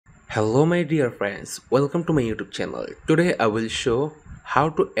Hello my dear friends, welcome to my YouTube channel. Today I will show how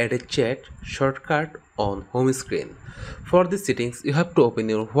to add a chat shortcut on home screen. For the settings, you have to open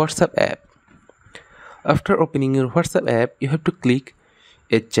your WhatsApp app. After opening your WhatsApp app, you have to click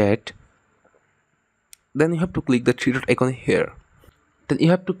a chat. Then you have to click the three dot icon here. Then you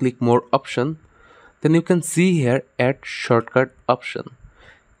have to click more option. Then you can see here add shortcut option.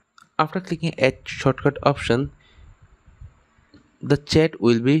 After clicking add shortcut option, the chat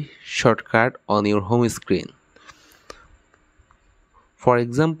will be shortcut on your home screen. For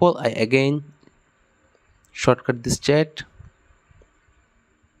example, I again shortcut this chat,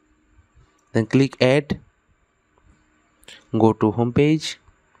 then click add, go to home page,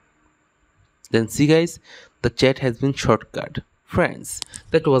 then see guys, the chat has been shortcut. Friends,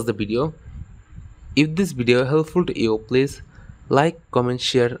 that was the video. If this video helpful to you, please like, comment,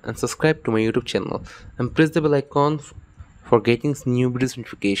 share and subscribe to my YouTube channel and press the bell icon for getting new videos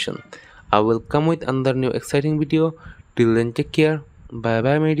notification. I will come with another new exciting video. Till then, take care. Bye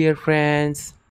bye my dear friends.